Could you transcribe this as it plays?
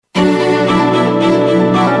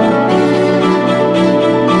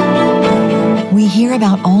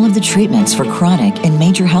about all of the treatments for chronic and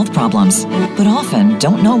major health problems, but often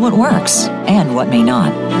don't know what works and what may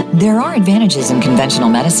not. There are advantages in conventional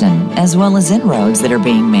medicine, as well as inroads that are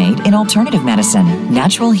being made in alternative medicine,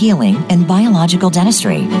 natural healing, and biological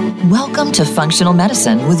dentistry. Welcome to Functional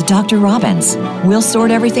Medicine with Dr. Robbins. We'll sort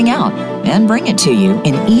everything out and bring it to you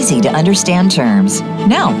in easy-to-understand terms.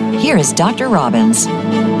 Now, here is Dr. Robbins.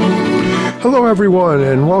 Hello, everyone,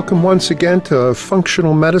 and welcome once again to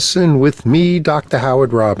Functional Medicine with me, Dr.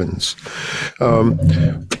 Howard Robbins.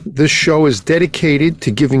 This show is dedicated to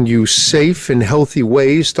giving you safe and healthy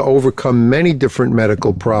ways to overcome many different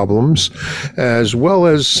medical problems, as well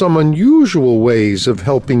as some unusual ways of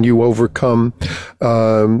helping you overcome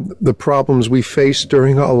the problems we face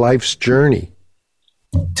during our life's journey.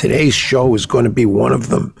 Today's show is going to be one of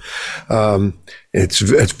them. It's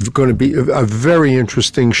going to be a very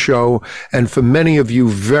interesting show, and for many of you,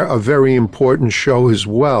 a very important show as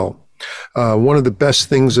well. One of the best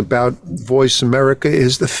things about Voice America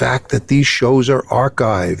is the fact that these shows are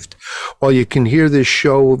archived. While you can hear this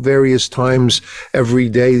show various times every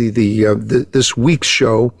day, this week's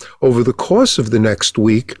show, over the course of the next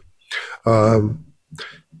week,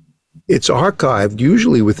 it's archived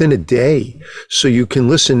usually within a day, so you can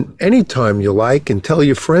listen anytime you like and tell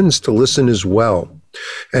your friends to listen as well.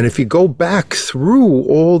 And if you go back through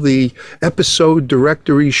all the episode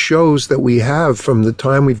directory shows that we have from the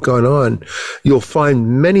time we've gone on, you'll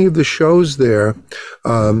find many of the shows there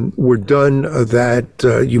were done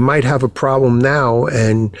that you might have a problem now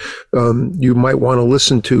and you might want to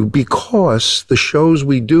listen to, because the shows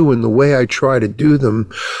we do and the way I try to do them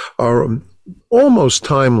are almost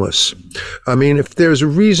timeless. I mean, if there's a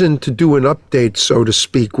reason to do an update, so to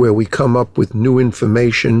speak, where we come up with new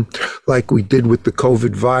information, like we did with the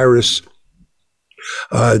COVID virus,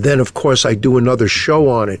 then of course I do another show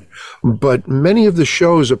on it. But many of the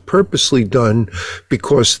shows are purposely done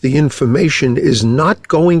because the information is not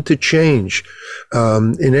going to change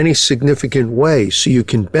in any significant way, so you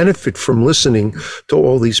can benefit from listening to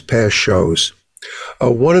all these past shows.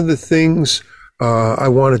 One of the things I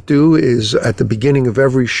want to do is, at the beginning of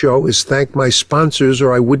every show, is thank my sponsors,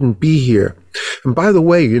 or I wouldn't be here. And by the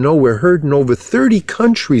way, we're heard in over 30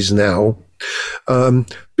 countries now.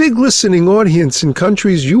 Big listening audience in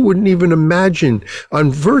countries you wouldn't even imagine,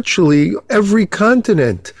 on virtually every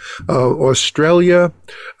continent. Australia,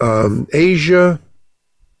 Asia,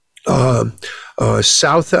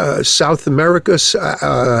 South America,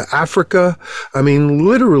 Africa. I mean,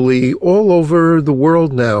 literally all over the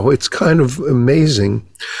world now. It's kind of amazing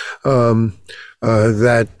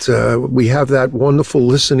that we have that wonderful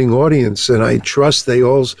listening audience, and I trust they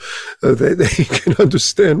can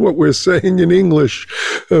understand what we're saying in English,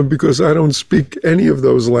 because I don't speak any of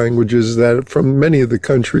those languages that from many of the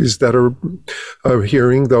countries that are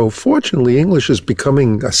hearing. Though fortunately, English is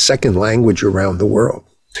becoming a second language around the world.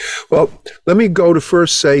 Well, let me go to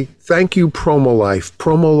first say thank you, PromoLife.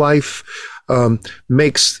 PromoLife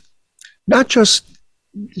makes not just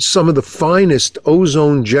some of the finest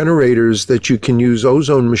ozone generators that you can use,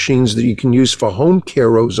 ozone machines that you can use for home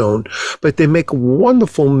care ozone, but they make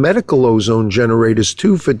wonderful medical ozone generators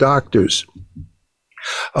too for doctors.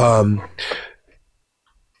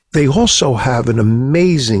 They also have an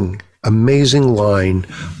amazing line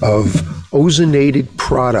of ozonated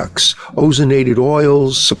products, ozonated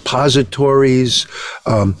oils, suppositories,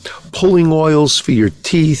 pulling oils for your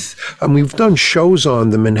teeth. And we've done shows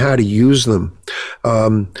on them and how to use them.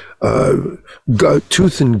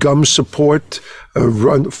 Tooth and gum support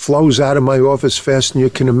flows out of my office faster than you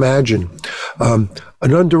can imagine. An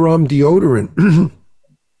underarm deodorant.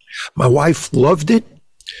 My wife loved it,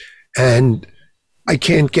 and I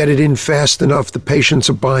can't get it in fast enough. The patients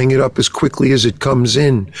are buying it up as quickly as it comes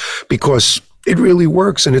in because it really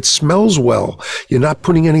works and it smells well. You're not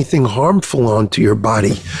putting anything harmful onto your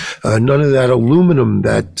body. None of that aluminum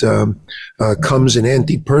that comes in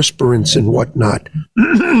antiperspirants and whatnot.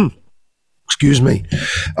 Excuse me.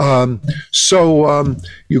 So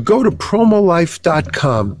you go to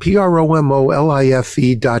promolife.com,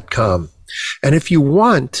 PROMOLIFE.com. And if you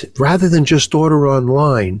want, rather than just order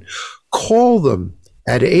online, call them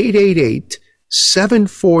at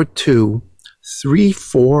 888-742-3404,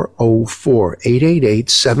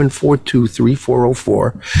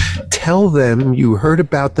 888-742-3404. Tell them you heard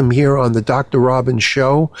about them here on the Dr. Robbins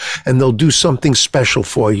Show, and they'll do something special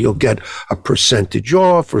for you. You'll get a percentage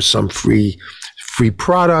off or some free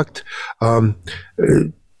product.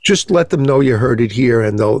 Just let them know you heard it here,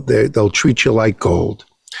 and they'll treat you like gold.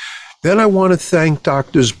 Then I want to thank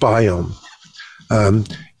Doctor's Biome.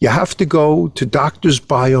 You have to go to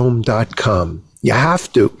doctorsbiome.com. You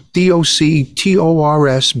have to.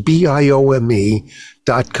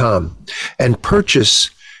 DOCTORSBIOME.com and purchase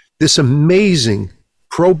this amazing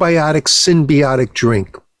probiotic symbiotic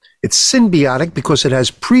drink. It's symbiotic because it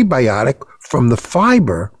has prebiotic from the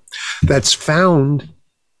fiber that's found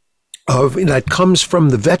that comes from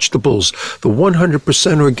the vegetables, the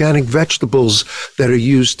 100% organic vegetables that are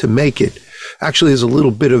used to make it. Actually, there's a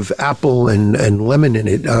little bit of apple and lemon in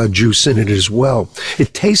it, juice in it as well.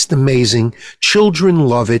 It tastes amazing. Children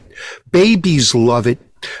love it. Babies love it.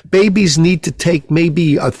 Babies need to take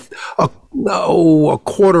maybe a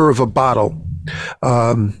quarter of a bottle.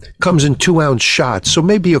 Comes in 2-ounce shots, so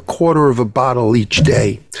maybe a quarter of a bottle each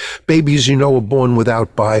day. Babies, are born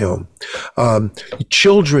without biome.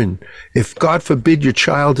 Children, if God forbid your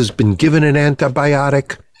child has been given an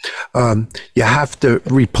antibiotic, you have to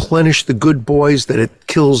replenish the good boys that it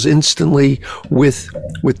kills instantly with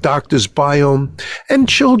Doctor's Biome. And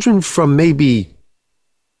children from maybe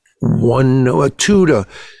 1 or 2 to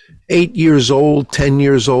 8 years old, 10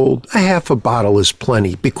 years old, a half a bottle is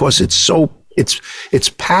plenty because it's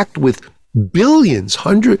packed with billions,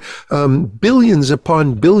 billions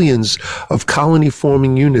upon billions of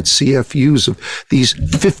colony-forming units, CFUs, of these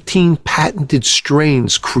 15 patented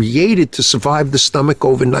strains created to survive the stomach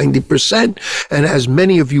over 90%. And as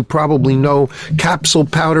many of you probably know, capsule,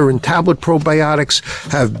 powder, and tablet probiotics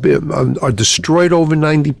are destroyed over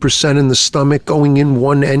 90% in the stomach, going in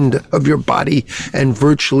one end of your body and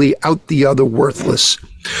virtually out the other, worthless.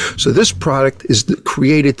 So this product is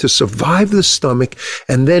created to survive the stomach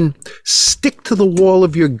and then stick to the wall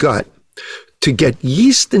of your gut to get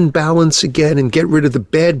yeast in balance again and get rid of the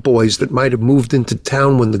bad boys that might have moved into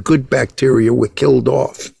town when the good bacteria were killed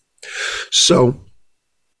off.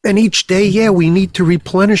 And each day, we need to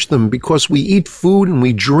replenish them because we eat food and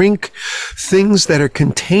we drink things that are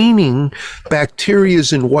containing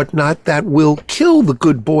bacterias and whatnot that will kill the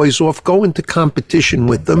good boys off, go into competition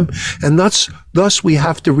with them. And thus we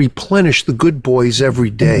have to replenish the good boys every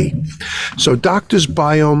day. So Doctor's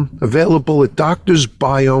Biome, available at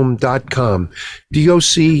doctorsbiome.com,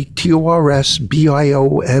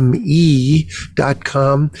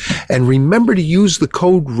 DOCTORSBIOME.com. And remember to use the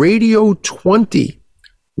code Radio20.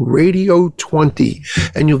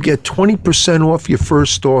 Radio20, and you'll get 20% off your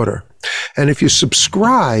first order. And if you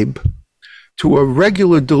subscribe to a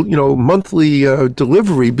regular, monthly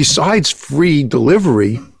delivery, besides free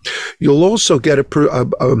delivery, you'll also get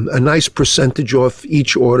a nice percentage off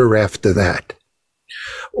each order after that.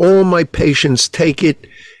 All my patients take it.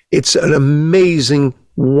 It's an amazing,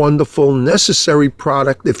 wonderful, necessary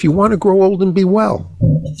product if you want to grow old and be well.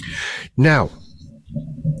 Now,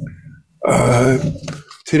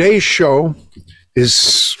 today's show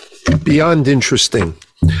is beyond interesting.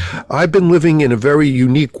 I've been living in a very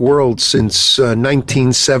unique world since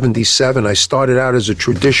 1977. I started out as a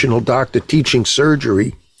traditional doctor teaching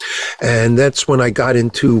surgery, and that's when I got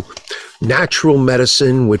into natural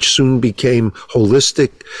medicine, which soon became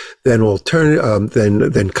holistic, then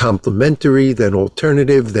then complementary, then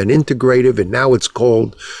alternative, then integrative, and now it's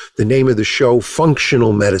called, the name of the show,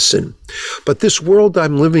 functional medicine. But this world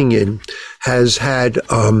I'm living in has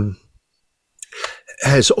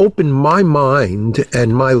opened my mind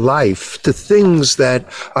and my life to things that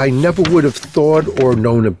I never would have thought or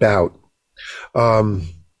known about.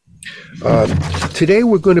 Today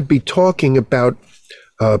we're going to be talking about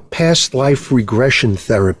past life regression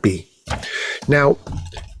therapy. Now,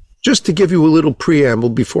 just to give you a little preamble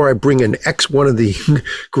before I bring one of the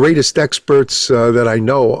greatest experts that I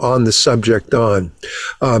know on the subject on,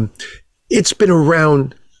 it's been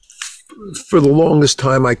around for the longest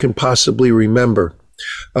time I can possibly remember.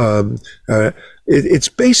 It's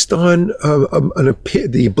based on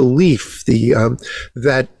the belief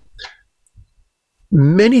that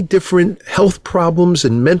many different health problems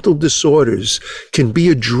and mental disorders can be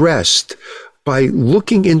addressed by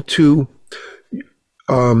looking into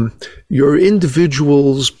your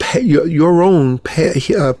individual's, your own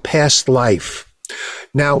past life.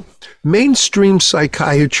 Now, mainstream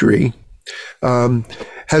psychiatry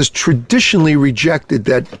has traditionally rejected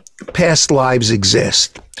that past lives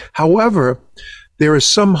exist. However, there are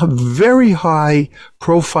some very high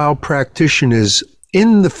profile practitioners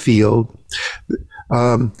in the field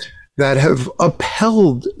that have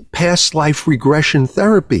upheld past life regression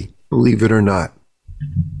therapy, believe it or not.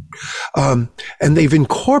 And they've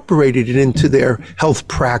incorporated it into their health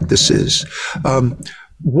practices.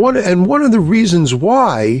 One of the reasons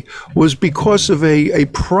why was because of a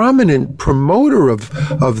prominent promoter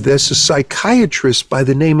of this, a psychiatrist by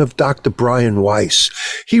the name of Dr. Brian Weiss.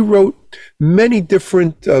 He wrote many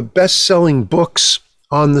different best-selling books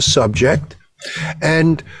on the subject,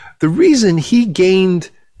 And the reason he gained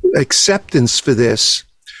acceptance for this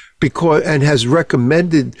and has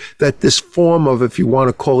recommended that this form of, if you want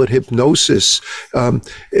to call it hypnosis,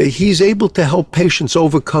 he's able to help patients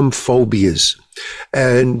overcome phobias.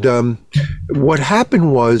 And what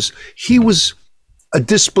happened was he was a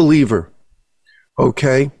disbeliever,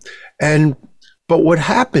 okay? But what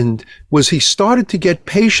happened was he started to get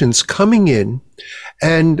patients coming in,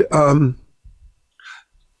 and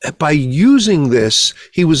by using this,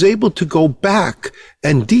 he was able to go back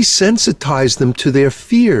and desensitize them to their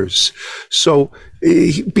fears. So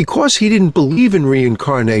because he didn't believe in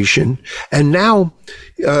reincarnation, and now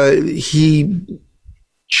he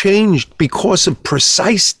changed because of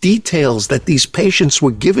precise details that these patients were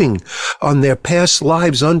giving on their past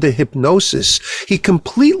lives under hypnosis, he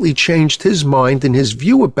completely changed his mind and his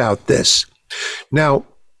view about this. Now,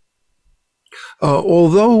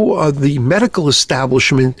 although the medical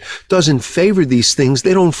establishment doesn't favor these things,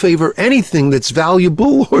 they don't favor anything that's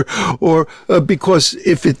valuable, or because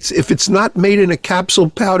if it's not made in a capsule,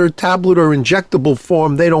 powder, tablet, or injectable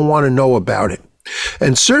form, they don't want to know about it.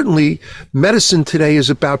 And certainly, medicine today is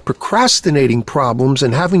about procrastinating problems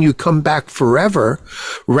and having you come back forever,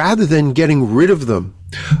 rather than getting rid of them.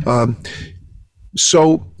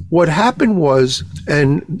 So what happened was,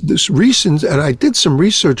 and I did some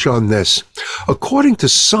research on this, according to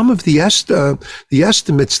some of the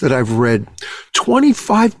estimates that I've read,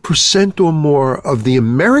 25% or more of the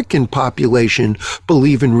American population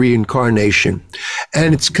believe in reincarnation.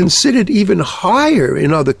 And it's considered even higher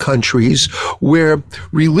in other countries where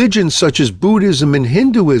religions such as Buddhism and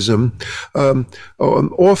Hinduism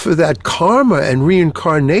offer that karma and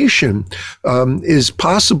reincarnation is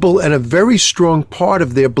possible and a very strong part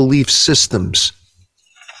of their belief systems.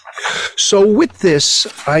 So with this,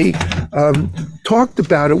 I talked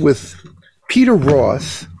about it with Peter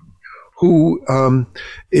Roth, who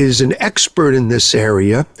is an expert in this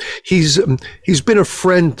area. He's been a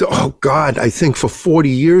friend, I think for 40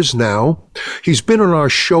 years now. He's been on our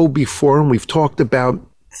show before, and we've talked about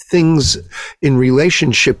things in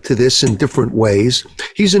relationship to this in different ways.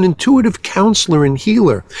 He's an intuitive counselor and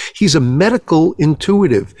healer. He's a medical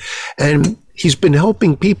intuitive, and he's been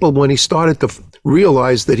helping people when he started to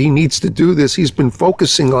realize that he needs to do this. He's been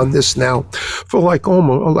focusing on this now for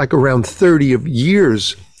almost around 30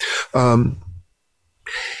 years.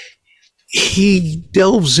 He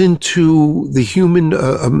delves into the human,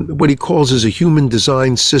 what he calls as a human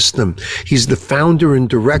design system. He's the founder and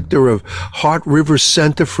director of Heart River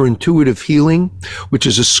Center for Intuitive Healing, which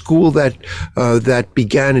is a school that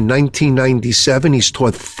began in 1997. He's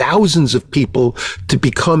taught thousands of people to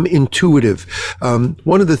become intuitive.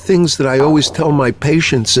 One of the things that I always tell my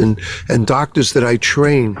patients and doctors that I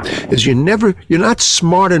train is you're not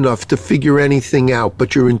smart enough to figure anything out,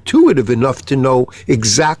 but you're intuitive enough to know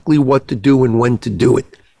exactly what to do and when to do it.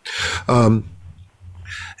 And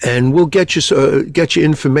we'll get you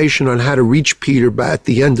information on how to reach Peter at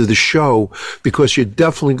the end of the show, because you're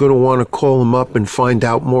definitely going to want to call him up and find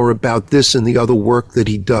out more about this and the other work that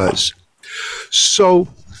he does. So,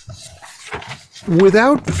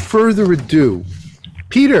 without further ado,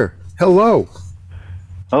 Peter, hello.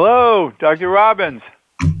 Hello, Dr. Robbins.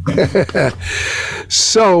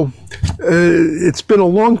 So, it's been a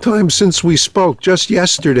long time since we spoke, just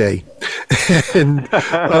yesterday. And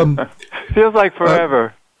feels like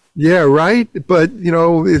forever. Yeah, right. But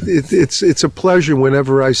it's a pleasure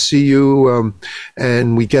whenever I see you,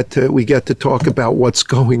 and we get to talk about what's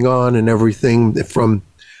going on and everything from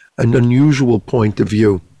an unusual point of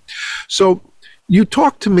view. So, you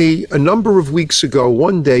talked to me a number of weeks ago.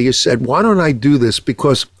 One day you said, why don't I do this?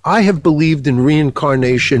 Because I have believed in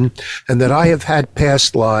reincarnation and that I have had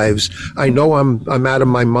past lives. I know I'm out of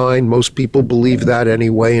my mind. Most people believe that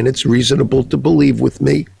anyway, and it's reasonable to believe with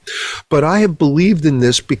me. But I have believed in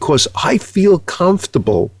this because I feel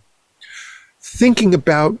comfortable thinking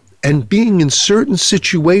about and being in certain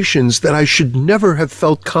situations that I should never have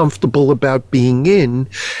felt comfortable about being in.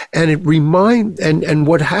 And and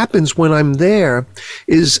what happens when I'm there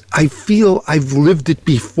is I feel I've lived it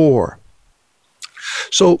before.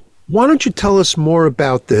 So why don't you tell us more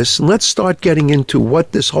about this, and let's start getting into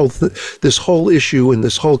what this whole issue and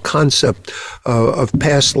this whole concept of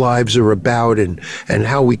past lives are about, and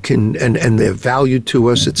how we can, and their value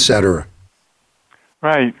to us, etc.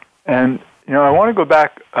 Right. And I want to go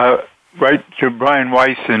back right to Brian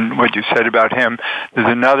Weiss and what you said about him. There's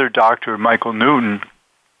another doctor, Michael Newton,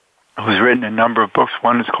 who's written a number of books.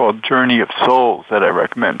 One is called Journey of Souls that I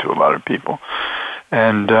recommend to a lot of people.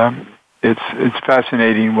 And it's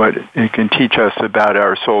fascinating what it can teach us about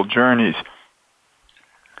our soul journeys.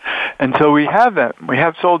 And so we have that. We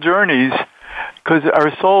have soul journeys, because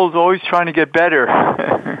our soul's always trying to get better.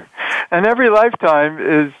 And every lifetime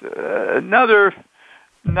is another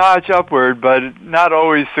notch upward, but not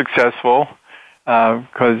always successful,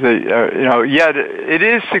 because yet it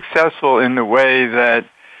is successful in the way that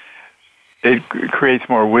it creates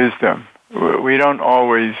more wisdom. We don't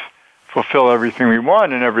always fulfill everything we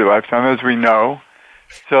want in every lifetime, as we know.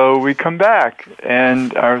 So we come back,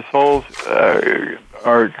 and our souls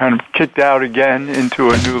are kind of kicked out again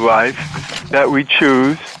into a new life that we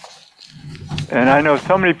choose. And I know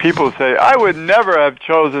so many people say, I would never have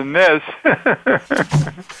chosen this.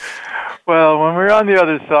 Well, when we're on the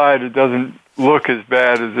other side, it doesn't look as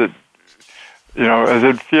bad as as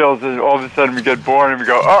it feels. All of a sudden we get born and we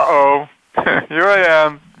go, uh-oh, here I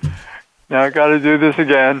am. Now I got to do this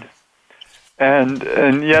again. And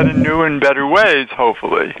yet in new and better ways,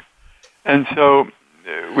 hopefully. And so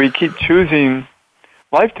we keep choosing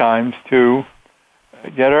lifetimes to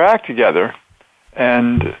get our act together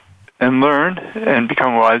and learn and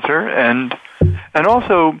become wiser. And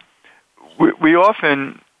also, we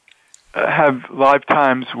often have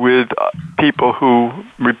lifetimes with people who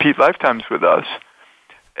repeat lifetimes with us,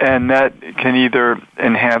 and that can either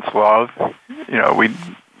enhance love.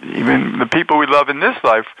 Even the people we love in this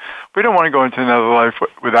life, we don't want to go into another life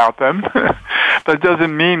without them. But it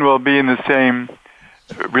doesn't mean we'll be in the same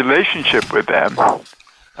relationship with them.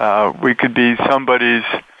 We could be somebody's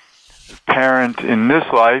parent in this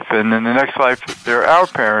life, and in the next life they're our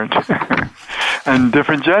parent, and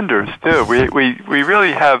different genders too. We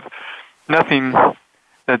really have nothing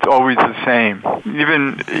that's always the same.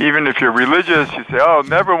 Even if you're religious, you say, "Oh, I'll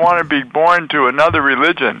never want to be born to another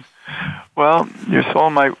religion." Well, your soul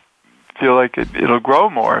might feel like it'll grow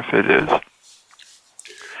more if it is.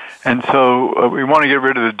 And so we want to get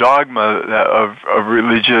rid of the dogma of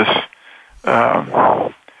religious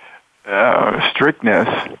strictness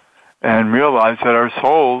and realize that our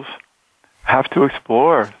souls have to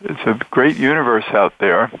explore. It's a great universe out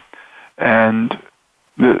there. And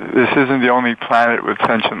this isn't the only planet with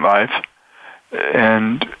sentient life.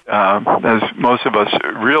 And as most of us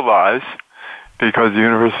realize, because the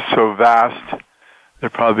universe is so vast, there are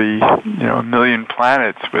probably a million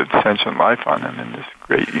planets with sentient life on them in this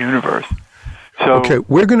great universe. So, okay,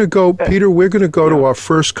 we're going to go, Peter, we're going to go to our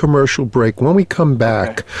first commercial break. When we come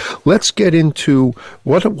back, let's get into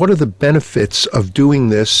what are the benefits of doing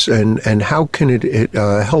this, and how can it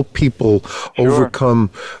help people overcome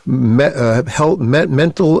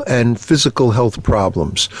mental and physical health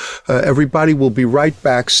problems. Everybody will be right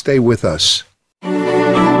back. Stay with us.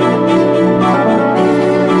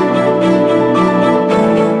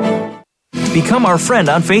 Become our friend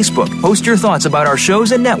on Facebook. Post your thoughts about our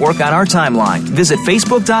shows and network on our timeline. Visit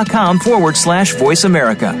facebook.com/Voice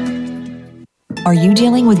America. Are you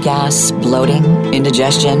dealing with gas, bloating,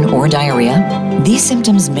 indigestion, or diarrhea? These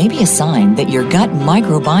symptoms may be a sign that your gut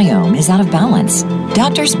microbiome is out of balance.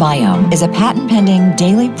 Doctor's Biome is a patent-pending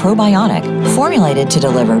daily probiotic formulated to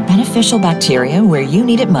deliver beneficial bacteria where you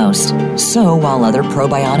need it most. So while other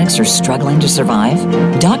probiotics are struggling to survive,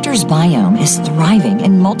 Doctor's Biome is thriving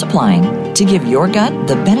and multiplying to give your gut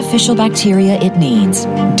the beneficial bacteria it needs.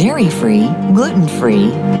 Dairy-free,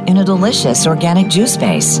 gluten-free, in a delicious organic juice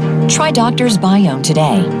base. Try Doctor's Biome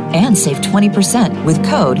today and save 20% with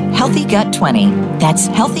code HEALTHYGUT20. That's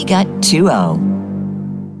HEALTHYGUT20.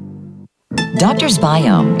 Doctor's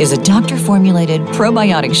Biome is a doctor-formulated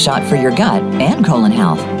probiotic shot for your gut and colon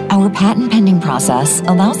health. Our patent-pending process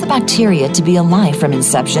allows the bacteria to be alive from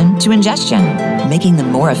inception to ingestion, making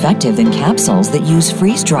them more effective than capsules that use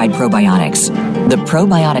freeze-dried probiotics. The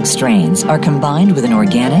probiotic strains are combined with an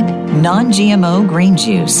organic, non-GMO green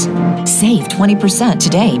juice. Save 20%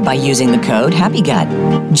 today by using the code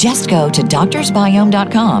HAPPYGUT. Just go to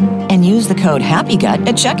doctorsbiome.com and use the code HAPPYGUT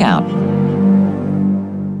at checkout.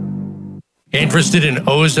 Interested in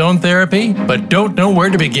ozone therapy, but don't know where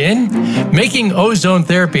to begin? Making ozone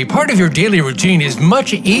therapy part of your daily routine is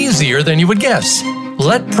much easier than you would guess.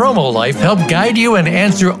 Let Promo Life help guide you and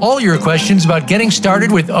answer all your questions about getting started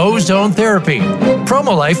with ozone therapy.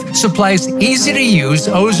 Promo Life supplies easy-to-use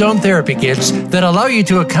ozone therapy kits that allow you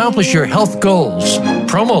to accomplish your health goals.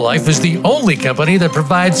 Promo Life is the only company that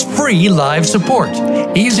provides free live support,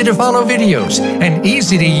 easy-to-follow videos, and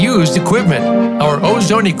easy-to-use equipment. Our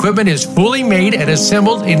ozone equipment is fully made and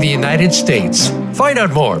assembled in the United States. Find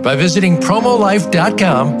out more by visiting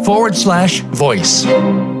promolife.com/voice.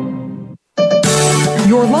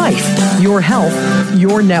 Your life, your health,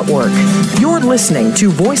 your network. You're listening to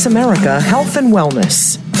Voice America Health and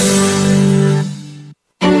Wellness.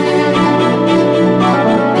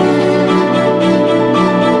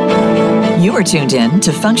 You are tuned in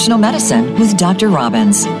to Functional Medicine with Dr.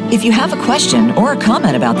 Robbins. If you have a question or a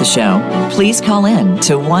comment about the show, please call in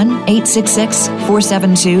to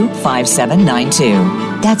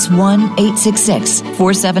 1-866-472-5792. That's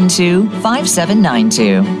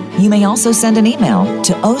 1-866-472-5792. You may also send an email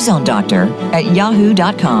to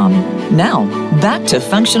ozonedoctor@yahoo.com. Now, back to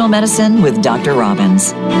Functional Medicine with Dr.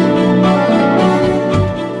 Robbins.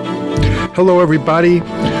 Hello, everybody.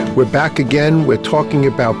 We're back again. We're talking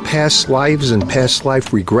about past lives and past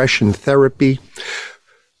life regression therapy.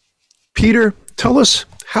 Peter, tell us,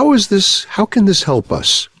 how can this help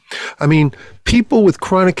us? I mean, people with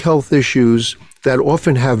chronic health issues that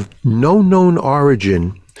often have no known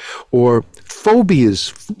origin or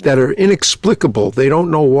phobias that are inexplicable, they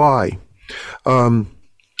don't know why.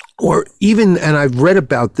 Or even, and I've read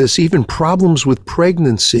about this, even problems with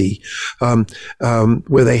pregnancy,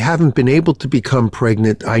 where they haven't been able to become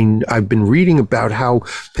pregnant. I've been reading about how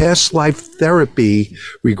past life therapy,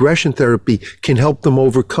 regression therapy, can help them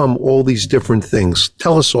overcome all these different things.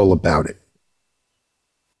 Tell us all about it.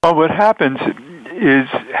 Well, what happens is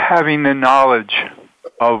having the knowledge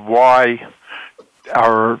of why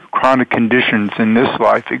our chronic conditions in this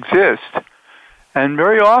life exist. And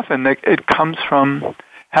very often it comes from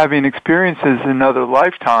having experiences in other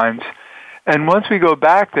lifetimes. And once we go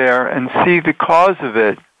back there and see the cause of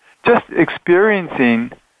it, just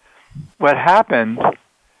experiencing what happened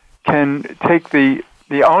can take the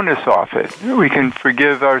onus off it. We can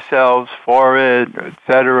forgive ourselves for it,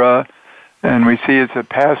 etc. And we see it's a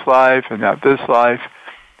past life and not this life.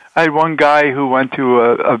 I had one guy who went to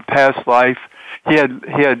a past life. He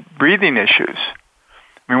had breathing issues.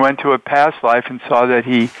 We went to a past life and saw that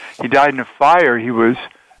he died in a fire. He was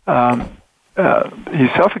he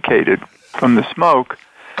suffocated from the smoke,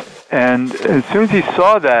 and as soon as he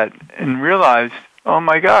saw that and realized, oh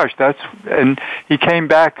my gosh, and he came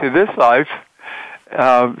back to this life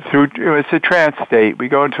it's a trance state. We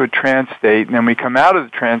go into a trance state, and then we come out of the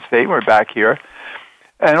trance state, and we're back here,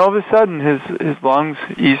 and all of a sudden his lungs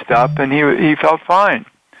eased up, and he felt fine.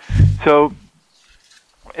 So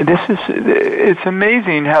it's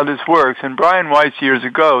amazing how this works. And Brian Weiss, years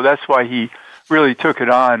ago, that's why he really took it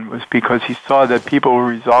on, was because he saw that people were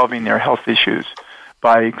resolving their health issues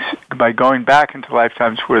by going back into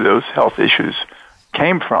lifetimes where those health issues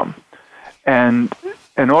came from. And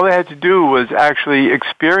all they had to do was actually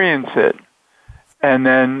experience it and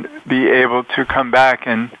then be able to come back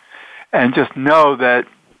and just know that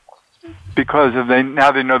because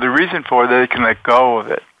now they know the reason for it, they can let go of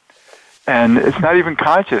it. And it's not even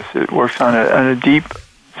conscious. It works on a deep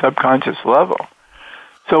subconscious level.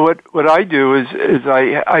 So what I do is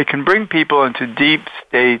I can bring people into deep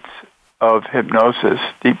states of hypnosis,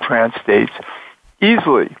 deep trance states,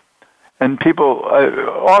 easily. And people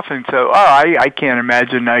often say, I can't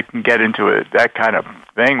imagine I can get into that kind of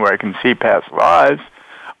thing where I can see past lives.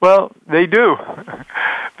 Well, they do.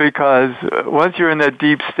 Because once you're in that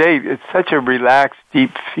deep state, it's such a relaxed,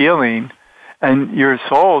 deep feeling, and your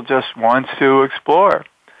soul just wants to explore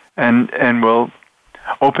and will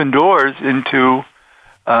open doors into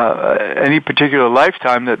any particular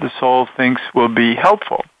lifetime that the soul thinks will be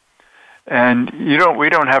helpful. And we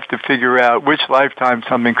don't have to figure out which lifetime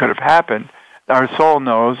something could have happened. Our soul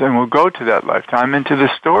knows, and we'll go to that lifetime and to the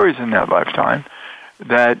stories in that lifetime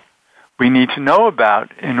that we need to know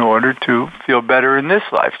about in order to feel better in this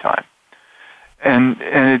lifetime. And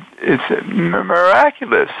it's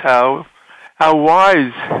miraculous how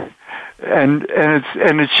wise and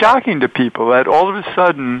it's shocking to people that all of a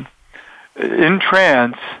sudden in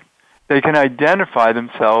trance they can identify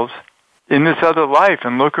themselves in this other life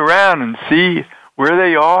and look around and see where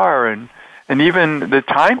they are and even the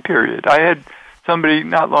time period. I had somebody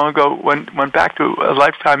not long ago went back to a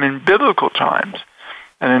lifetime in biblical times,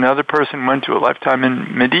 and another person went to a lifetime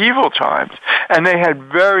in medieval times, and they had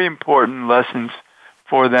very important lessons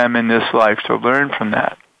for them in this life to learn from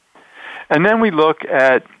that. And then we look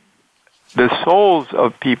at the souls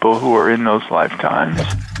of people who are in those lifetimes.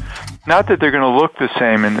 Not that they're going to look the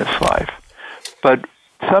same in this life, but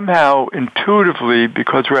somehow intuitively,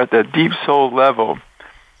 because we're at that deep soul level,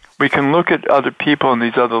 we can look at other people in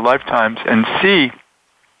these other lifetimes and see,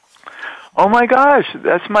 oh my gosh,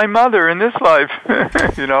 that's my mother in this life,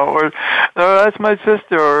 or that's my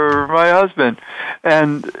sister or my husband.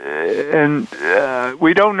 And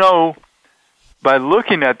we don't know. By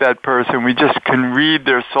looking at that person, we just can read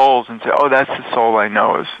their souls and say, oh, that's the soul I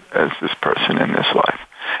know as this person in this life.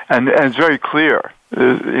 And it's very clear.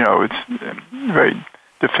 It's very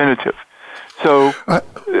definitive. So I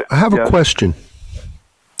have a question.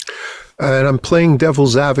 and I'm playing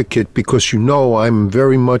devil's advocate because I'm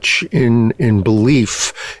very much in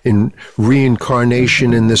belief in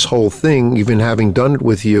reincarnation in this whole thing, even having done it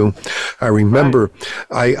with you. I remember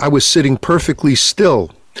I was sitting perfectly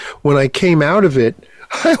still. When I came out of it,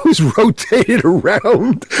 I was rotated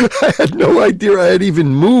around. I had no idea I had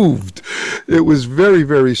even moved. It was very,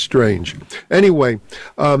 very strange. Anyway,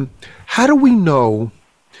 how do we know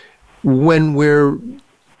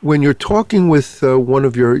when you're talking with one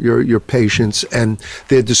of your patients and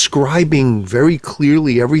they're describing very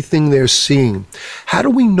clearly everything they're seeing, how do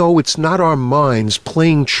we know it's not our minds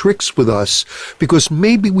playing tricks with us because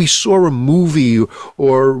maybe we saw a movie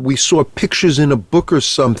or we saw pictures in a book or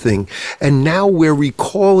something, and now we're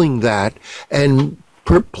recalling that and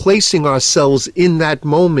placing ourselves in that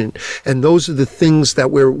moment, and those are the things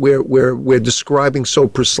that we're describing so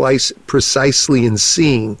precisely and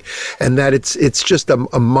seeing, and that it's just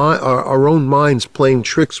our own minds playing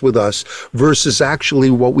tricks with us versus actually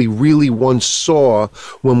what we really once saw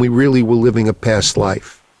when we really were living a past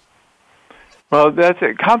life. Well, that's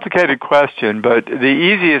a complicated question, but the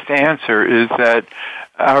easiest answer is that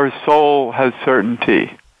our soul has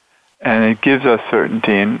certainty, and it gives us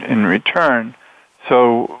certainty in return.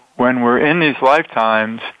 So when we're in these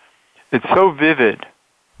lifetimes, it's so vivid.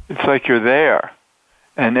 It's like you're there,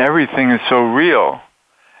 and everything is so real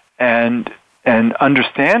and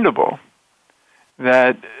understandable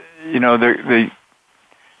that the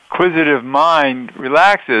inquisitive mind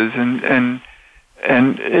relaxes, and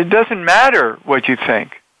it doesn't matter what you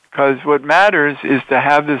think, because what matters is to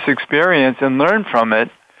have this experience and learn from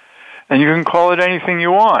it, and you can call it anything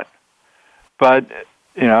you want, but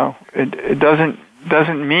it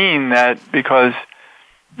doesn't mean that because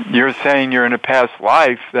you're saying you're in a past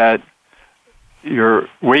life that your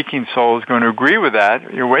waking soul is going to agree with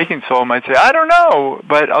that. Your waking soul might say, I don't know,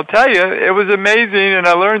 but I'll tell you, it was amazing and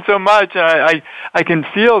I learned so much, and I can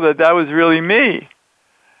feel that was really me.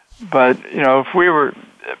 But, if we were,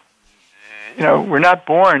 we're not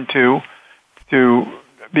born to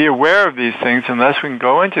be aware of these things unless we can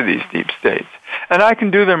go into these deep states. And I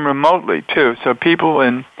can do them remotely, too. So people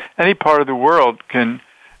in any part of the world can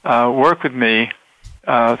work with me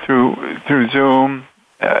through Zoom,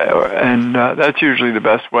 and that's usually the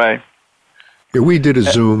best way. Yeah, we did a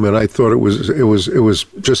Zoom, and I thought it was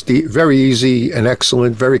just very easy and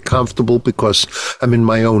excellent, very comfortable because I'm in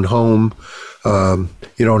my own home.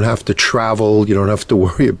 You don't have to travel. You don't have to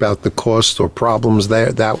worry about the cost or problems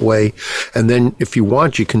that way. And then if you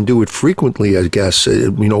want, you can do it frequently, I guess.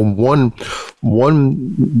 One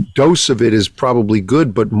dose of it is probably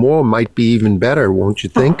good, but more might be even better, won't you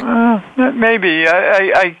think? Maybe.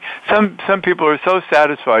 Some people are so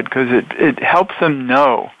satisfied because it helps them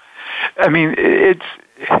know. I mean, it's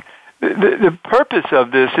the purpose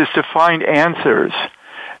of this is to find answers.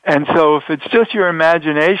 And so if it's just your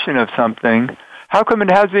imagination of something, how come it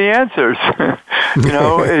has the answers?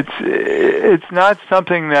 It's not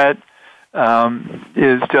something that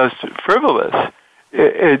is just frivolous.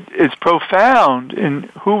 It's profound in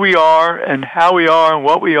who we are and how we are and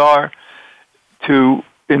what we are in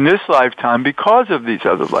this lifetime because of these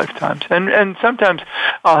other lifetimes. And sometimes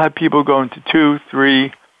I'll have people go into 2,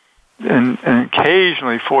 3, and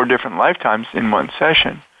occasionally 4 different lifetimes in one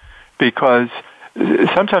session, because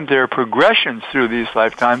sometimes there are progressions through these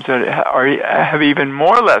lifetimes that have even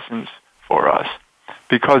more lessons for us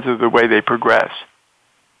because of the way they progress.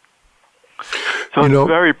 So it's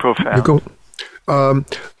very profound.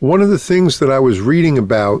 One of the things that I was reading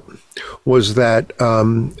about was that,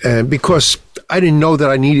 and because I didn't know that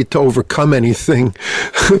I needed to overcome anything,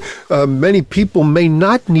 many people may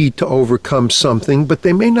not need to overcome something, but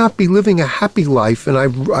they may not be living a happy life. And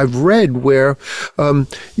I've read where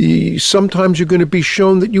sometimes you're going to be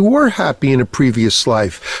shown that you were happy in a previous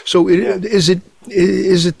life. So is it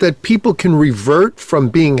that people can revert from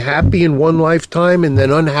being happy in one lifetime and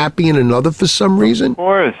then unhappy in another for some reason? Of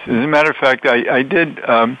course. As a matter of fact, I did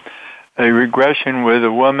a regression with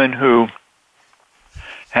a woman who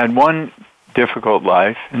had one difficult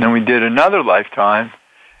life, and then we did another lifetime,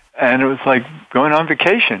 and it was like going on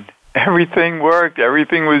vacation. Everything worked.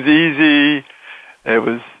 Everything was easy. It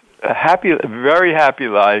was a very happy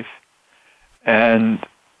life, and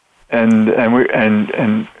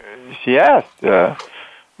she asked,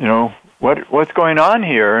 what's going on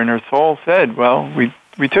here? And her soul said, well,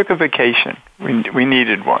 we took a vacation. We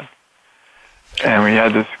needed one. And we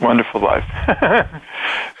had this wonderful life.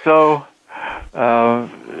 So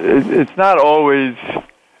it's not always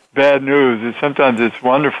bad news. Sometimes it's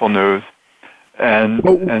wonderful news. And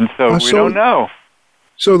so we don't know.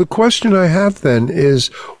 So the question I have then is,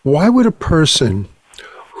 why would a person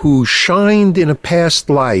who shined in a past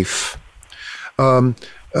life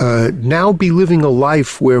now be living a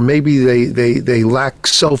life where maybe they lack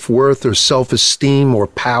self-worth or self-esteem or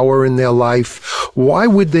power in their life? Why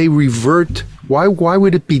would they revert? Why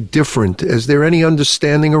would it be different? Is there any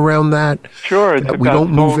understanding around that? Sure, it's that about we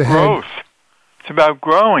don't move ahead? growth. It's about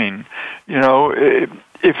growing.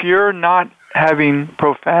 If you're not having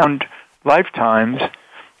profound lifetimes,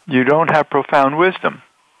 you don't have profound wisdom.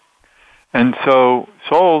 And so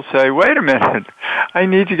souls say, wait a minute, I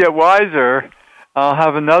need to get wiser. I'll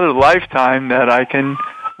have another lifetime that I can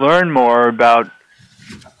learn more about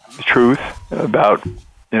the truth, about,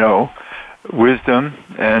 wisdom,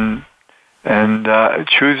 and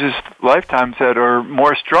chooses lifetimes that are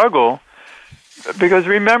more struggle. Because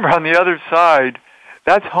remember, on the other side,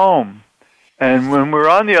 that's home. And when we're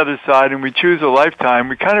on the other side and we choose a lifetime,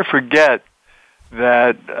 we kind of forget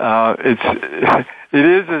that it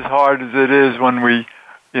is as hard as it is when we,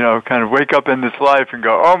 kind of wake up in this life and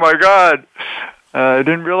go, oh my God, I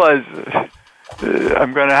didn't realize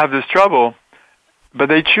I'm going to have this trouble. But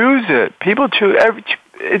they choose it. People choose.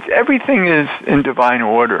 Everything is in divine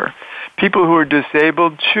order. People who are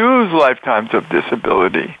disabled choose lifetimes of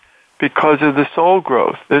disability because of the soul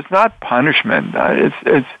growth. It's not punishment.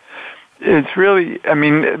 It's really,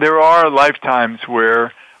 there are lifetimes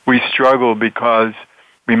where we struggle because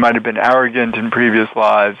we might have been arrogant in previous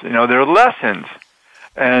lives. There are lessons.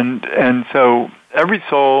 And so every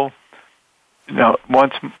soul,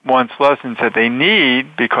 wants lessons that they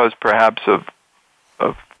need because perhaps of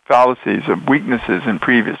fallacies, of weaknesses in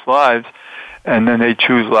previous lives, and then they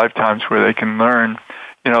choose lifetimes where they can learn.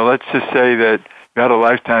 Let's just say that you had a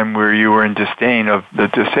lifetime where you were in disdain of the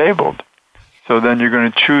disabled. So then you're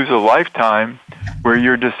going to choose a lifetime where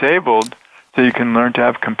you're disabled so you can learn to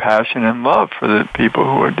have compassion and love for the people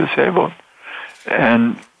who are disabled.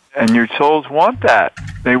 And your souls want that.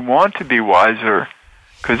 They want to be wiser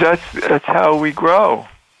because that's how we grow.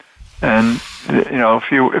 And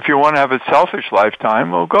if you want to have a selfish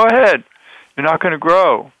lifetime, well, go ahead. You're not going to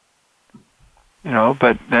grow.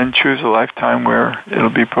 But then choose a lifetime where it'll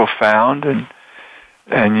be profound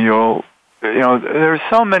and you'll, there are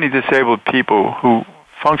so many disabled people who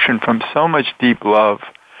function from so much deep love,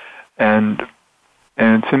 and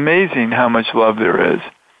it's amazing how much love there is.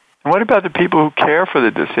 And what about the people who care for the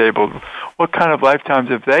disabled? What kind of lifetimes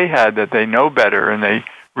have they had that they know better and they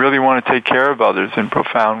really want to take care of others in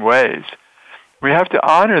profound ways? We have to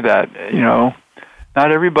honor that,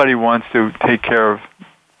 Not everybody wants to take care of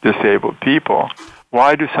disabled people.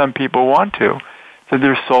 Why do some people want to? So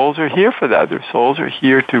their souls are here for that. Their souls are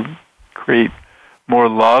here to create more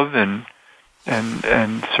love and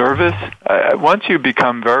service. Once you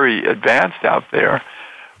become very advanced out there,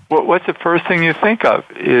 what's the first thing you think of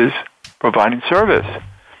is providing service.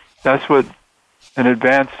 That's what an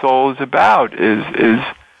advanced soul is about, is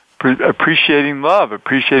appreciating love,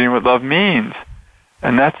 appreciating what love means.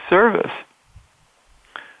 And that's service.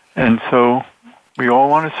 And so we all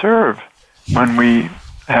want to serve when we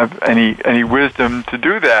have any wisdom to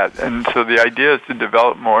do that. And so the idea is to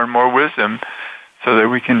develop more and more wisdom so that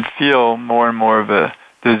we can feel more and more of a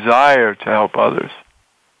desire to help others.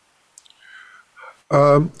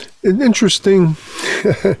 An interesting.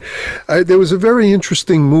 There was a very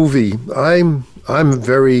interesting movie. I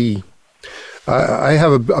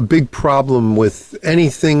have a big problem with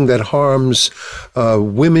anything that harms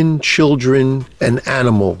women, children, and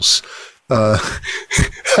animals.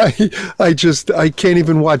 I can't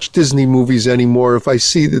even watch Disney movies anymore if I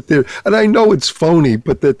see that there, and I know it's phony,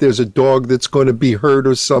 but that there's a dog that's going to be hurt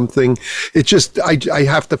or something. It just, I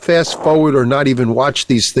have to fast forward or not even watch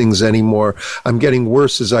these things anymore. I'm getting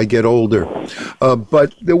worse as I get older.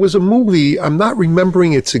 But there was a movie, I'm not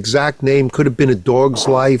remembering its exact name, could have been A Dog's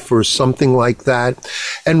Life or something like that.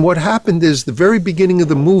 And what happened is the very beginning of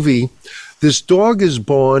the movie, this dog is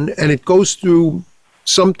born and it goes through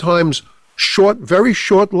sometimes very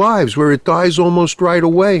short lives where it dies almost right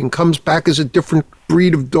away and comes back as a different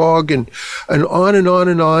breed of dog and on and on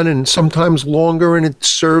and on, and sometimes longer, and it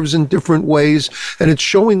serves in different ways. And it's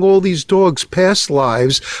showing all these dogs' past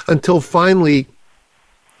lives until finally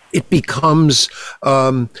it becomes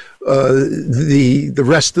the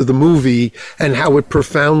rest of the movie, and how it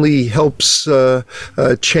profoundly helps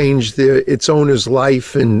change its owner's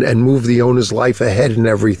life and move the owner's life ahead and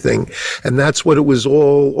everything. And that's what it was.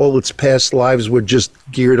 All its past lives were just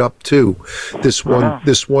geared up to this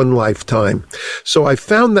one lifetime. So I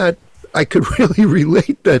found that I could really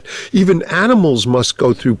relate that even animals must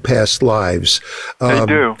go through past lives. They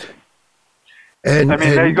do.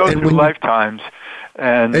 They go through lifetimes.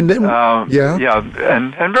 And then,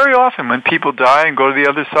 and very often when people die and go to the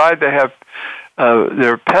other side, they have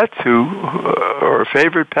their pets or a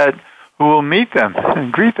favorite pet who will meet them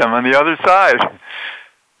and greet them on the other side.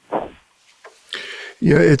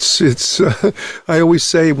 Yeah, it's. I always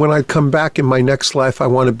say when I come back in my next life, I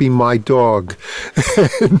want to be my dog,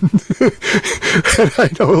 and I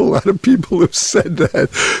know a lot of people have said that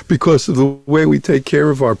because of the way we take care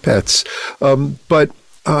of our pets. But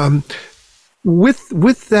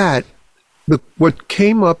with that, what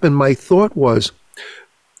came up in my thought was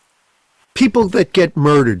people that get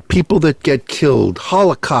murdered, people that get killed,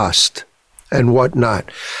 Holocaust, and whatnot.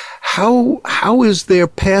 How is their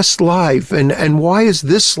past life, and why is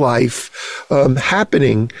this life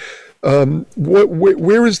happening?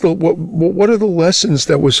 Where is what are the lessons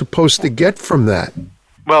that we're supposed to get from that?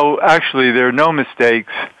 Well, actually, there are no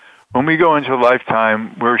mistakes. When we go into a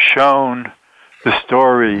lifetime, we're shown the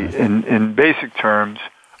story in basic terms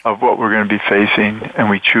of what we're going to be facing, and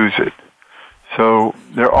we choose it. So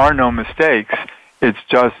there are no mistakes. It's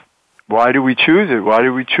just, why do we choose it? Why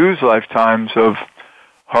do we choose lifetimes of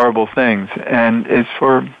horrible things? And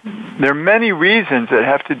there are many reasons that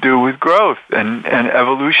have to do with growth and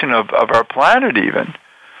evolution of our planet even.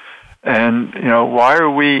 And, why are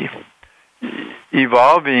we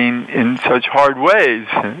evolving in such hard ways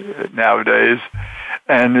nowadays?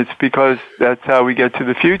 And it's because that's how we get to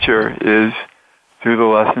the future, is through the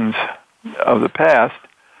lessons of the past.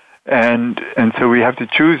 And so we have to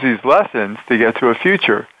choose these lessons to get to a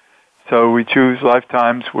future. So we choose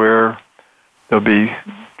lifetimes where there'll be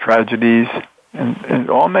tragedies, and it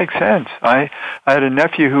all makes sense. I had a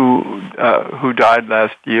nephew who died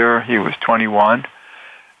last year. He was 21,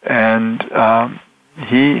 and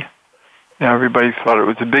everybody thought it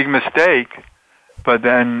was a big mistake. But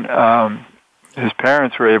then his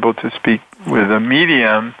parents were able to speak with a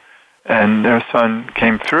medium, and their son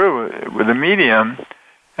came through with a medium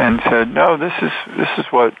and said, "No, this is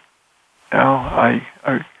what I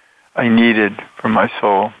needed for my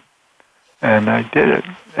soul." And I did it.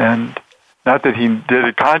 And not that he did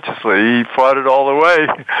it consciously. He fought it all the way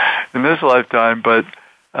in this lifetime. But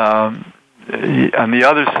on the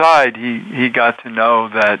other side, he got to know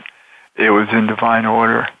that it was in divine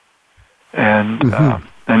order. And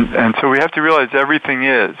and so we have to realize everything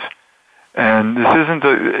is. And this isn't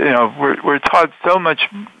we're taught so much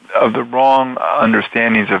of the wrong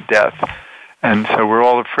understandings of death. And so we're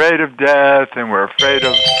all afraid of death, and we're afraid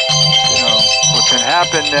of what can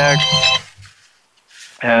happen next.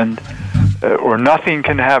 And or nothing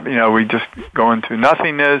can happen. We just go into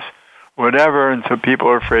nothingness, whatever, and so people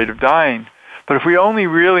are afraid of dying. But if we only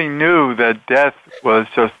really knew that death was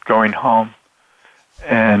just going home,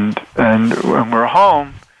 and when we're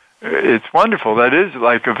home, it's wonderful. That is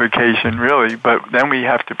like a vacation, really. But then we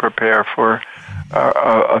have to prepare for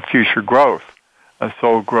a future growth, a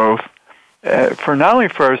soul growth, for not only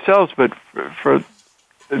for ourselves, but for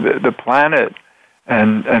the planet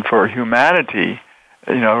and for humanity.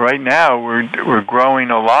 Right now we're growing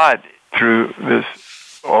a lot through this,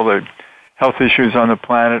 all the health issues on the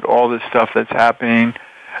planet, all this stuff that's happening,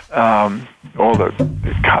 all the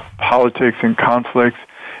politics and conflicts.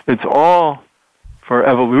 It's all for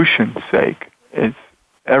evolution's sake.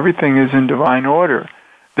 Everything is in divine order.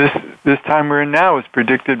 This time we're in now is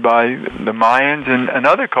predicted by the Mayans and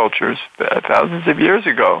other cultures thousands of years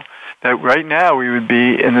ago, that right now we would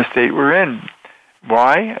be in the state we're in.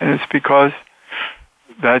 Why? And it's because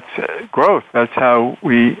that's growth. That's how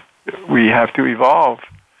we have to evolve.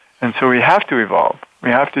 And so we have to evolve.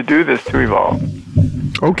 We have to do this to evolve.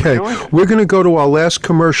 Okay, we're going to go to our last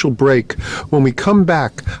commercial break. When we come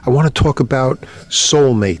back, I want to talk about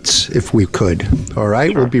soulmates, if we could. All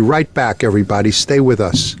right? Sure. We'll be right back, everybody. Stay with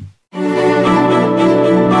us.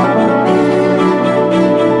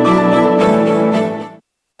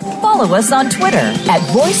 Follow us on Twitter at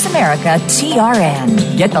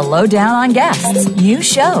VoiceAmericaTRN. Get the lowdown on guests, new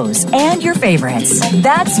shows, and your favorites.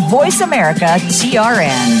 That's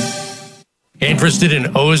VoiceAmericaTRN. Interested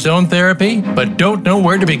in ozone therapy, but don't know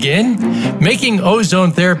where to begin? Making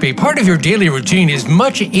ozone therapy part of your daily routine is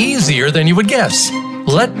much easier than you would guess.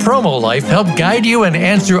 Let Promo Life help guide you and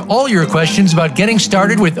answer all your questions about getting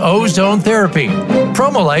started with ozone therapy.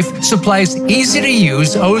 Promo Life supplies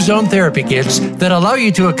easy-to-use ozone therapy kits that allow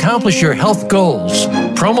you to accomplish your health goals.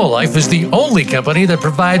 Promo Life is the only company that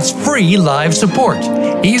provides free live support,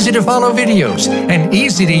 easy-to-follow videos, and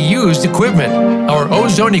easy-to-use equipment. Our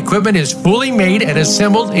ozone equipment is fully made and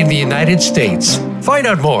assembled in the United States. Find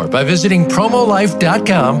out more by visiting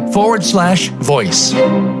promolife.com/voice.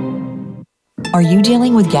 Are you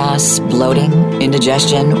dealing with gas, bloating,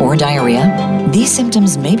 indigestion, or diarrhea? These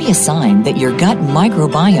symptoms may be a sign that your gut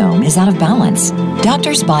microbiome is out of balance.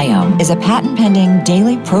 Doctor's Biome is a patent-pending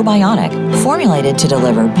daily probiotic formulated to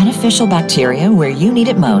deliver beneficial bacteria where you need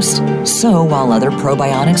it most. So while other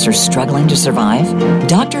probiotics are struggling to survive,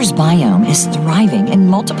 Doctor's Biome is thriving and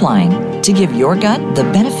multiplying to give your gut the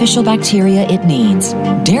beneficial bacteria it needs.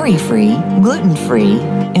 Dairy-free, gluten-free,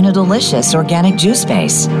 in a delicious organic juice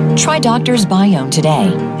base. Try Doctor's Biome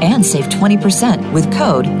today and save 20% with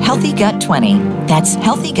code HEALTHYGUT20. That's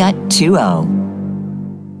HEALTHYGUT20.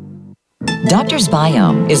 Doctor's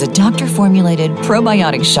Biome is a doctor-formulated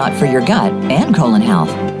probiotic shot for your gut and colon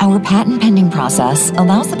health. Our patent-pending process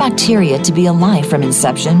allows the bacteria to be alive from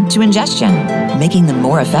inception to ingestion, making them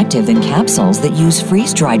more effective than capsules that use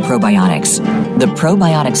freeze-dried probiotics. The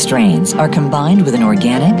probiotic strains are combined with an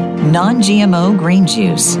organic, non-GMO green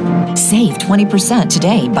juice. Save 20%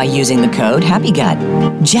 today by using the code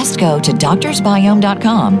HAPPYGUT. Just go to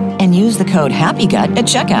doctorsbiome.com and use the code HAPPYGUT at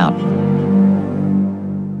checkout.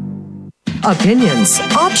 Opinions,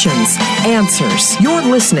 options, answers. You're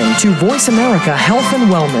listening to Voice America Health and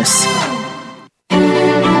Wellness.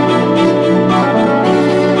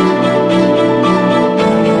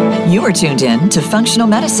 You are tuned in to Functional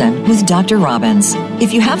Medicine with Dr. Robbins.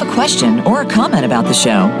 If you have a question or a comment about the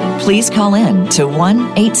show, please call in to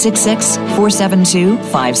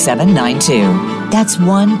 1-866-472-5792. That's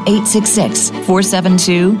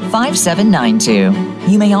 1-866-472-5792.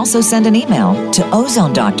 You may also send an email to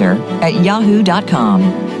ozonedoctor@yahoo.com.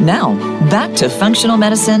 Now, back to Functional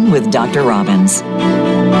Medicine with Dr. Robbins.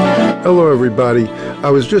 Hello, everybody. I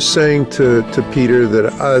was just saying to Peter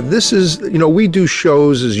that this is, we do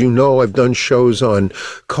shows, as you know, I've done shows on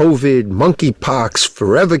COVID, monkeypox,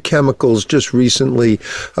 forever chemicals just recently,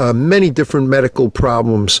 many different medical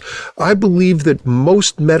problems. I believe that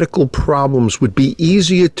most medical problems would be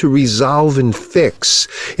easier to resolve and fix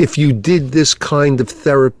if you did this kind of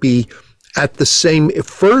therapy at the same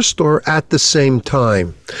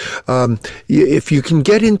time. If you can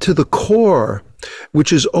get into the core,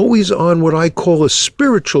 which is always on what I call a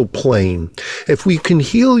spiritual plane. If we can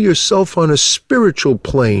heal yourself on a spiritual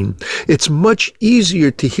plane, it's much easier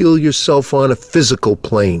to heal yourself on a physical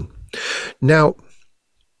plane. Now,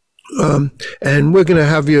 and we're going to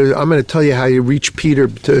have you, I'm going to tell you how you reach Peter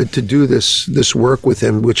to do this work with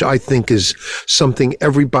him, which I think is something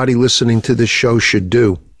everybody listening to this show should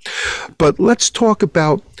do. But let's talk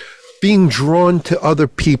about being drawn to other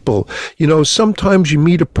people. Sometimes you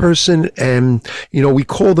meet a person and, we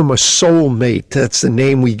call them a soulmate. That's the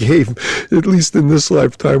name we gave, at least in this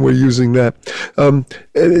lifetime, we're using that.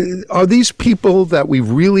 Are these people that we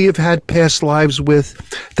really have had past lives with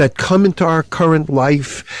that come into our current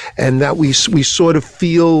life and that we sort of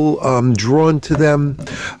feel drawn to them?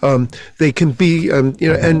 They can be,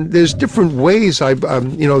 and there's different ways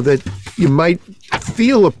that you might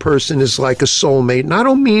feel a person is like a soulmate. And I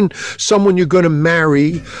don't mean someone you're going to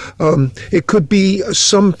marry. It could be a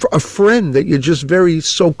friend that you're just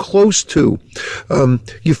so close to.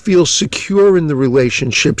 You feel secure in the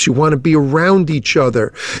relationships. You want to be around each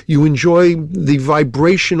other. You enjoy the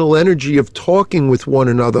vibrational energy of talking with one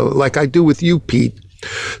another, like I do with you, Pete.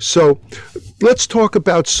 So let's talk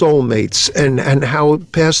about soulmates and how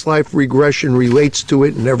past life regression relates to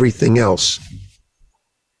it and everything else.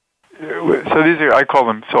 So I call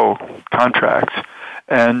them soul contracts.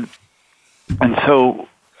 And so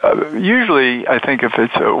usually I think if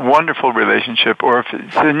it's a wonderful relationship or if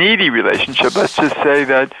it's a needy relationship, let's just say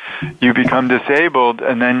that you become disabled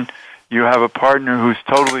and then you have a partner who's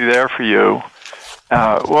totally there for you.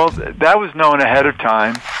 That was known ahead of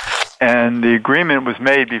time, and the agreement was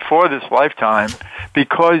made before this lifetime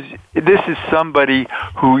because this is somebody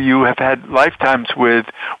who you have had lifetimes with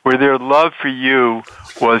where their love for you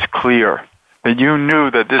was clear, that you knew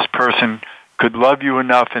that this person could love you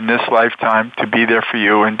enough in this lifetime to be there for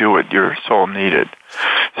you and do what your soul needed.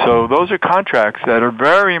 So those are contracts that are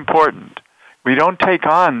very important. We don't take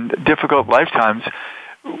on difficult lifetimes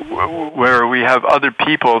where we have other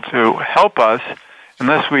people to help us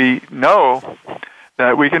unless we know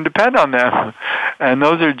that we can depend on them. And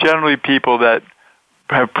those are generally people that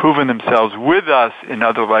have proven themselves with us in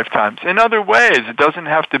other lifetimes. In other ways, it doesn't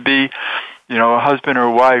have to be, a husband or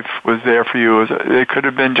wife was there for you. It could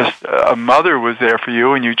have been just a mother was there for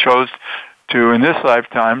you, and you chose to, in this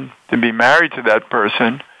lifetime, to be married to that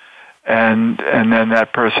person, and then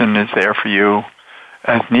that person is there for you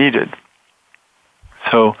as needed.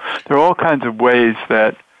 So there are all kinds of ways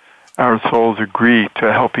that our souls agree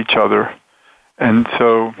to help each other. And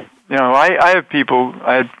so I have people,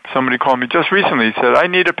 I had somebody call me just recently, said, I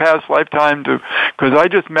need a past lifetime because I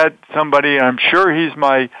just met somebody and I'm sure he's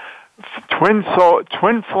my twin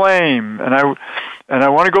flame, and I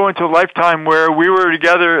want to go into a lifetime where we were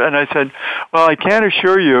together. And I said, well, I can't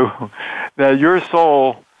assure you that your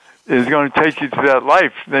soul is going to take you to that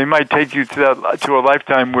life. They might take you to a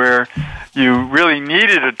lifetime where you really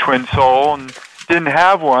needed a twin soul and didn't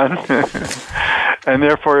have one, and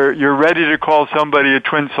therefore you're ready to call somebody a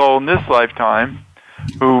twin soul in this lifetime,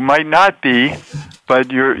 who might not be,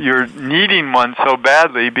 but you're needing one so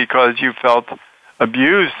badly because you felt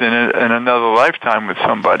abused in another lifetime with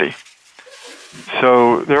somebody.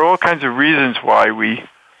 So there are all kinds of reasons why we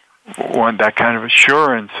want that kind of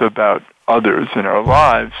assurance about others in our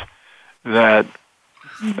lives. That,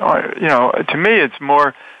 to me, it's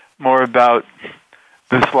more about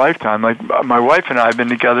this lifetime. Like my wife and I have been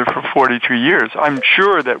together for 43 years. I'm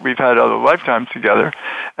sure that we've had other lifetimes together,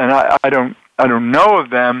 and I don't know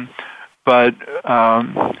of them, but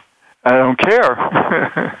I don't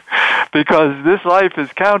care because this life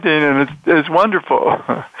is counting and it's wonderful.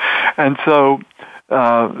 And so, a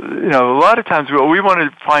lot of times what we want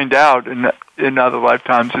to find out in other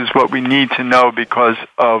lifetimes is what we need to know because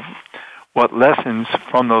of what lessons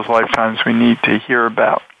from those lifetimes we need to hear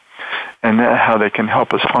about, and how they can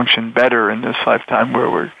help us function better in this lifetime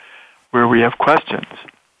where we have questions.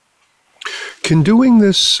 Can doing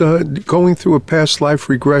this, going through a past life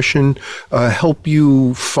regression, help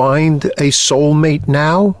you find a soulmate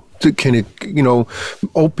now? Can it,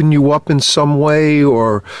 open you up in some way,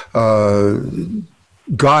 or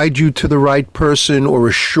guide you to the right person, or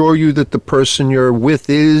assure you that the person you're with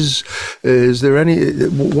is there any,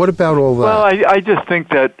 what about all that? Well, I just think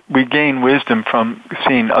that we gain wisdom from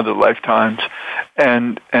seeing other lifetimes,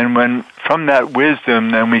 and when from that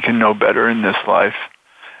wisdom, then we can know better in this life,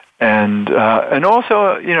 and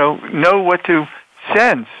also, know what to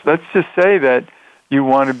sense. Let's just say that you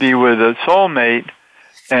want to be with a soulmate,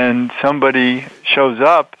 and somebody shows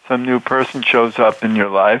up, some new person shows up in your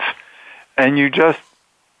life, and you just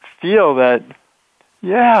feel that,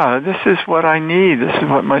 yeah, this is what I need. This is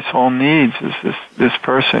what my soul needs. Is this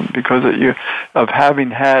person, because of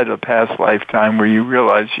having had a past lifetime where you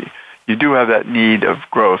realize you do have that need of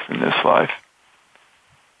growth in this life.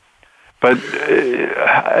 But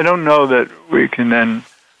I don't know that we can then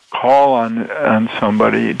call on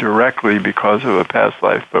somebody directly because of a past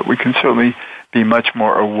life, but we can certainly be much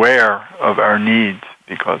more aware of our needs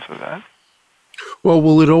because of that. Well,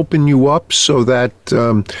 will it open you up so that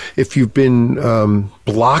if you've been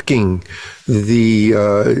blocking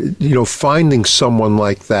the, finding someone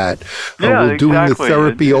like that, will doing the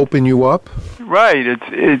therapy open you up? Right.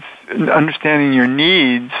 It's understanding your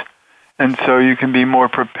needs, and so you can be more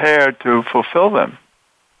prepared to fulfill them.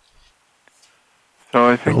 So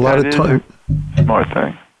I think that is a smart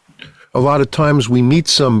thing. A lot of times we meet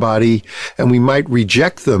somebody and we might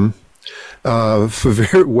reject them for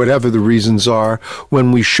whatever the reasons are,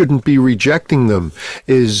 when we shouldn't be rejecting them.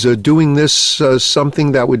 Is doing this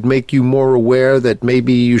something that would make you more aware that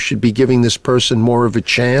maybe you should be giving this person more of a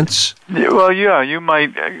chance? Well, yeah, you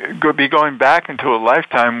might be going back into a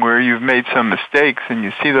lifetime where you've made some mistakes, and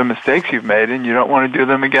you see the mistakes you've made, and you don't want to do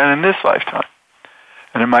them again in this lifetime.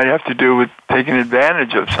 And it might have to do with taking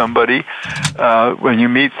advantage of somebody when you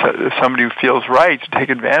meet somebody who feels right, to take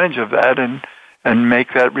advantage of that and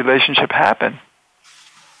make that relationship happen.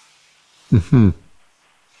 Mm-hmm.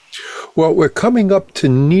 Well, we're coming up to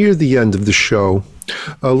near the end of the show.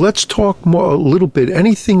 Let's talk a little bit.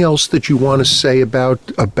 Anything else that you want to say about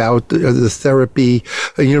the therapy?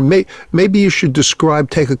 Maybe you should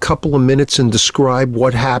take a couple of minutes and describe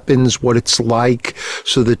what happens, what it's like,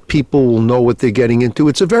 so that people will know what they're getting into.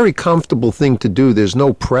 It's a very comfortable thing to do. There's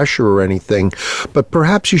no pressure or anything, but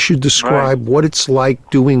perhaps you should describe what it's like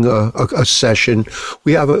doing a session.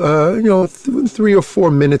 We have 3 or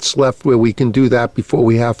 4 minutes left where we can do that before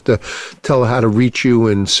we have to tell how to reach you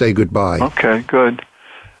and say goodbye. Okay, good.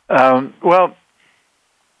 Well,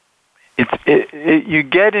 you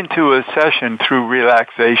get into a session through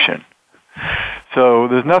relaxation. So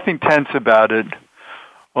there's nothing tense about it.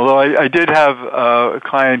 Although I did have a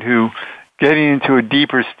client who, getting into a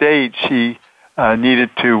deeper state, she needed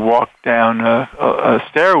to walk down a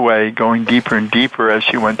stairway, going deeper and deeper as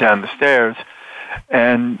she went down the stairs.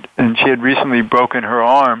 And she had recently broken her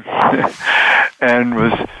arm and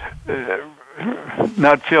was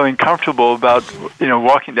not feeling comfortable about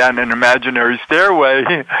walking down an imaginary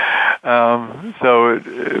stairway.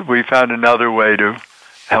 So we found another way to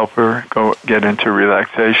help her get into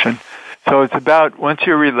relaxation. So it's about, once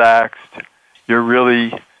you're relaxed, you're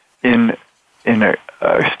really in a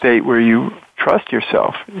state where you trust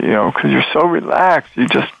yourself, because you're so relaxed. You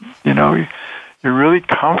just, you're really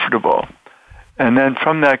comfortable. And then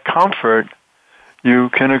from that comfort, you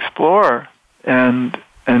can explore and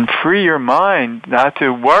free your mind not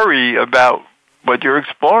to worry about what you're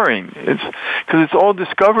exploring. Because it's all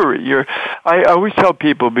discovery. I always tell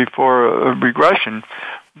people before a regression,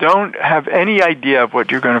 don't have any idea of what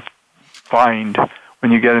you're going to find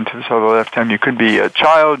when you get into this other lifetime. You could be a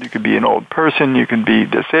child, you could be an old person, you can be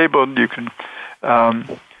disabled, you can,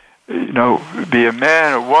 be a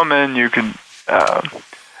man, a woman, you can,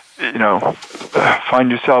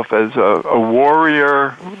 find yourself as a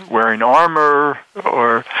warrior wearing armor,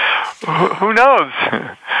 or who knows?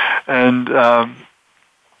 And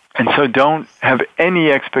so don't have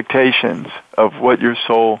any expectations of what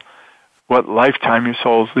lifetime your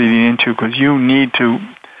soul is leading into, because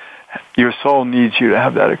your soul needs you to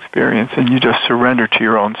have that experience, and you just surrender to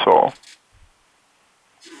your own soul.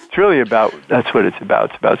 It's really that's what it's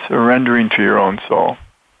about. It's about surrendering to your own soul.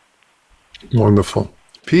 Wonderful.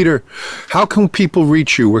 Peter, how can people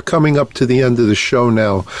reach you? We're coming up to the end of the show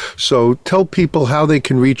now. So tell people how they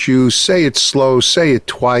can reach you. Say it slow, say it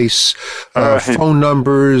twice, phone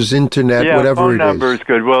numbers, internet, whatever it is. Yeah, phone number is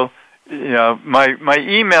good. Well, my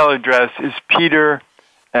email address is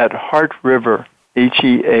peter@heartriver,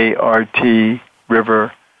 HEART,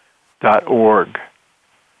 river.org.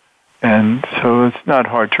 And so it's not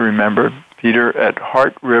hard to remember,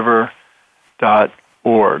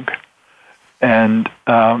 peter@heartriver.org. And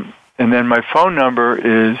then my phone number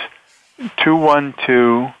is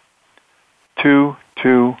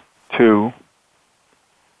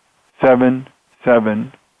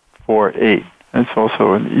 212-222-7748. That's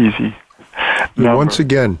also an easy number. Once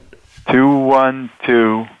again.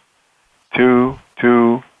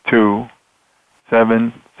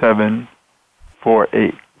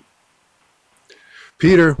 212-222-7748.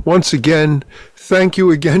 Peter, once again, thank you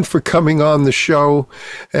again for coming on the show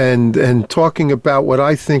and talking about what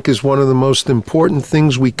I think is one of the most important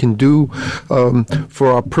things we can do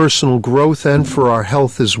for our personal growth and for our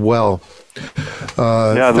health as well.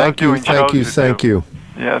 Thank you.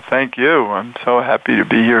 Yeah, thank you. I'm so happy to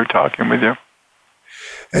be here talking with you.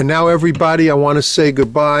 And now, everybody, I want to say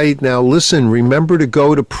goodbye. Now, listen, remember to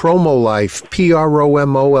go to PromoLife,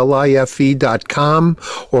 PROMOLIFE.com,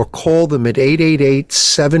 or call them at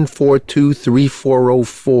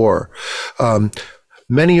 888-742-3404.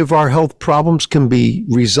 Many of our health problems can be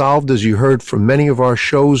resolved, as you heard from many of our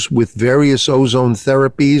shows, with various ozone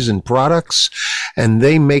therapies and products, and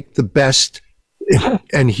they make the best.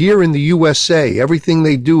 And here in the USA, everything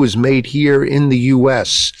they do is made here in the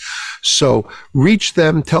U.S., so reach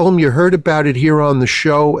them, tell them you heard about it here on the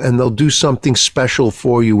show, and they'll do something special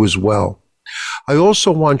for you as well. I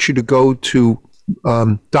also want you to go to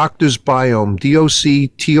Doctor's Biome,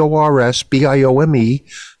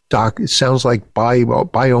 DOCTORSBIOME. It sounds like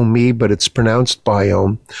biome, but it's pronounced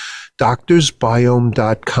biome.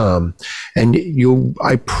 DoctorsBiome.com. And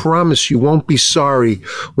I promise you won't be sorry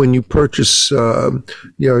when you purchase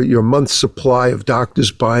your month's supply of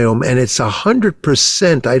Doctor's Biome. And it's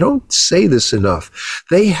 100%. I don't say this enough.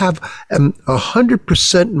 They have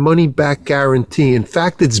 100% money back guarantee. In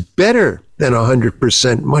fact, it's better than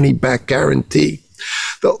 100% money back guarantee.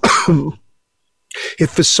 If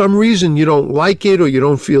for some reason you don't like it or you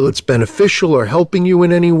don't feel it's beneficial or helping you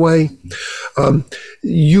in any way,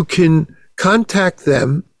 you can contact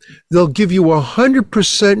them. They'll give you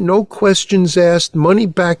 100%, no questions asked, money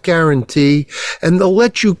back guarantee, and they'll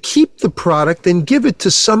let you keep the product and give it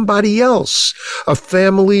to somebody else, a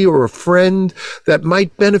family or a friend that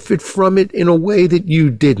might benefit from it in a way that you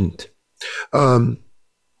didn't.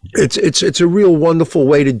 It's a real wonderful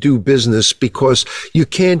way to do business because you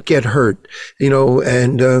can't get hurt,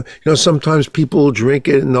 and sometimes people will drink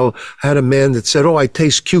it, and I had a man that said, I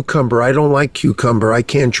taste cucumber. I don't like cucumber. I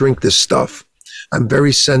can't drink this stuff. I'm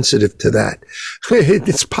very sensitive to that.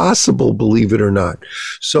 It's possible, believe it or not.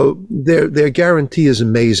 So their guarantee is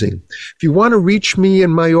amazing. If you want to reach me in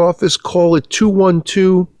my office, call it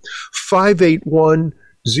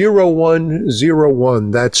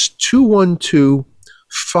 212-581-0101. That's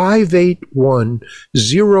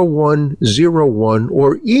 212-581-0101,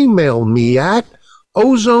 or email me at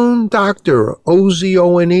ozonedoctor,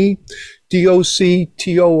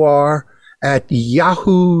 OZONEDOCTOR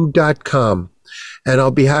 @yahoo.com. And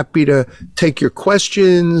I'll be happy to take your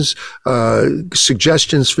questions,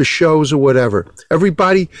 suggestions for shows or whatever.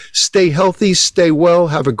 Everybody, stay healthy, stay well,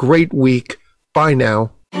 have a great week. Bye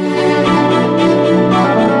now.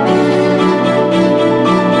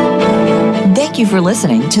 Thank you for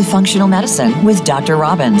listening to Functional Medicine with Dr.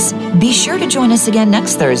 Robbins. Be sure to join us again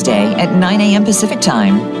next Thursday at 9 a.m. Pacific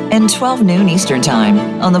Time. and 12 noon Eastern Time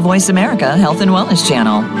on the Voice America Health and Wellness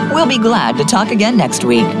Channel. We'll be glad to talk again next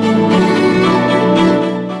week.